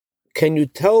Can you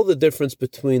tell the difference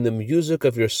between the music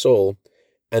of your soul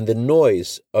and the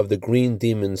noise of the green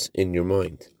demons in your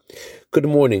mind? Good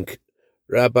morning.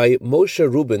 Rabbi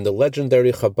Moshe Rubin, the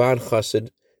legendary Chabad Chassid,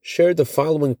 shared the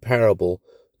following parable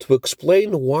to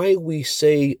explain why we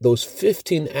say those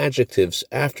 15 adjectives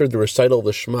after the recital of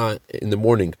the Shema in the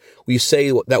morning. We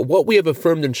say that what we have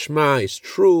affirmed in Shema is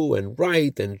true and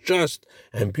right and just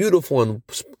and beautiful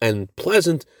and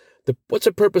pleasant. What's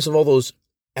the purpose of all those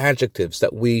adjectives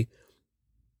that we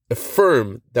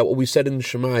affirm that what we said in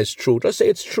Shema is true? Just say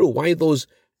it's true. Why those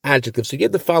adjectives? So he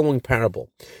gave the following parable.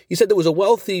 He said there was a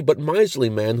wealthy but miserly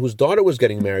man whose daughter was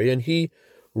getting married, and he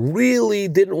really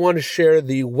didn't want to share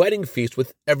the wedding feast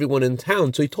with everyone in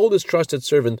town. So he told his trusted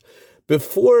servant,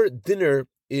 before dinner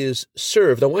is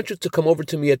served, I want you to come over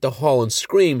to me at the hall and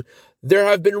scream, "There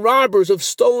have been robbers who have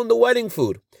stolen the wedding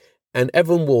food." And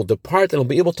everyone will depart and will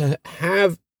be able to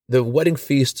have the wedding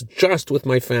feast just with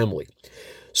my family.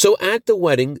 So at the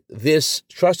wedding, this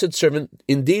trusted servant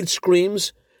indeed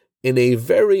screams in a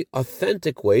very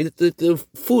authentic way that the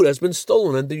food has been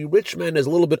stolen, and the rich man is a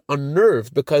little bit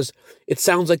unnerved because it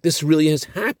sounds like this really has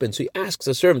happened. So he asks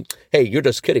the servant, "Hey, you're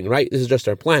just kidding, right? This is just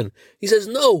our plan." He says,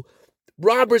 "No,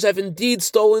 robbers have indeed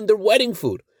stolen their wedding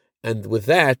food." And with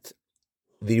that,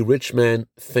 the rich man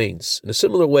faints. In a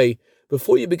similar way,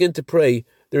 before you begin to pray,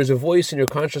 there's a voice in your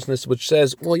consciousness which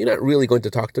says, well, you're not really going to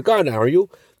talk to God, are you?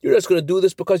 You're just going to do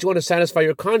this because you want to satisfy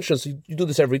your conscience. You do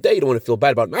this every day. You don't want to feel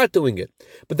bad about not doing it.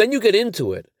 But then you get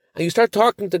into it, and you start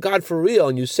talking to God for real,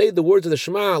 and you say the words of the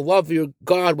Shema, love your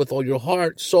God with all your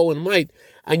heart, soul, and might,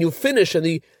 and you finish, and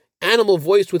the animal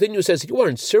voice within you says, you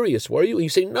weren't serious, were you? And you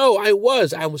say, no, I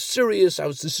was serious.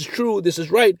 This is true. This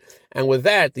is right. And with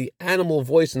that, the animal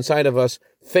voice inside of us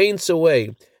faints away,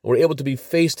 and we're able to be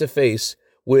face to face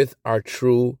with our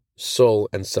true soul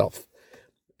and self.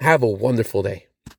 Have a wonderful day.